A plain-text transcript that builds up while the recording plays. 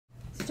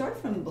start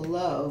from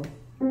below,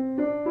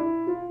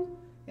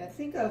 yeah,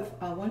 think of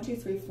 1, 2,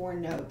 3, 4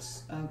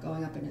 notes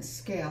going up in a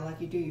scale,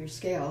 like you do your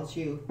scales.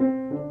 You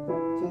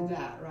do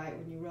that, right?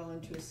 When you roll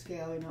into a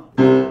scale, you don't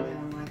roll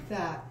down like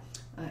that.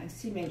 A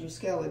C major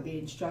scale would be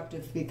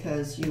instructive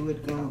because you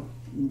would go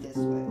this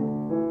way.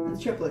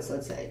 And triplets,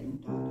 let's say,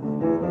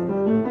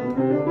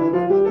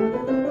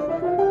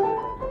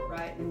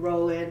 right? And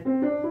roll in,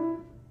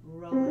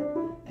 roll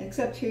in.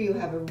 Except here you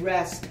have a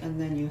rest,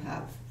 and then you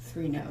have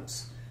 3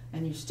 notes,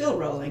 and you're still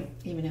rolling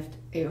even if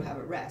you have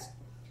a rest.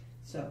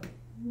 So.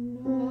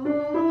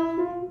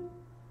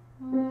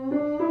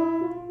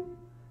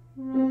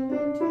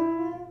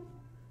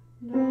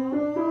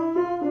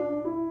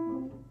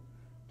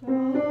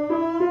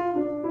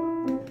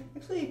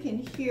 Actually, you can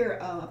hear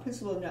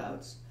principal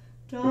notes.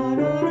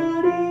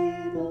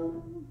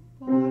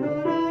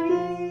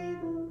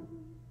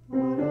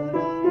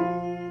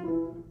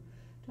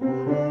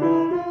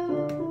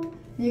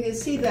 You can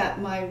see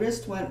that my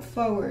wrist went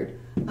forward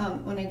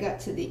when I got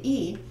to the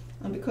E,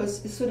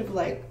 because it's sort of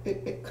like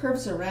it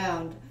curves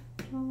around,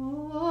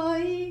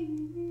 right?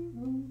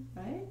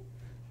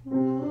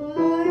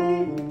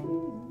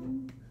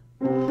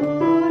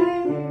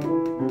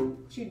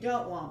 You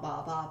don't want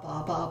ba ba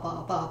ba ba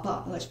ba ba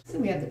ba. Unless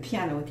we have the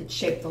piano, we could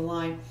shape the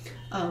line.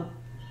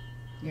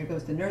 Here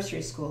goes the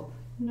nursery school.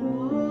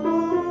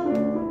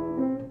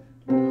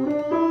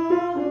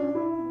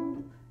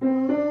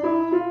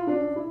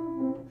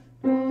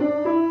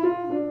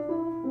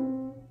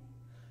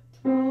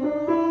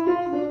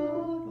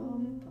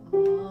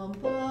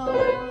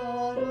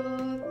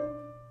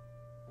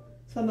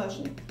 Slow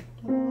motion.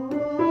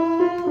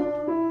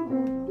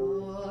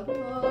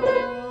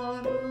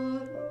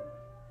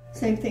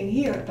 Same thing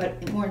here,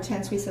 but more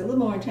intense. We said a little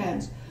more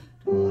intense.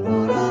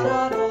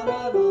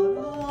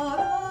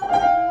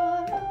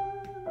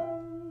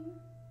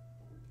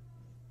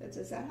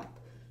 Does that help?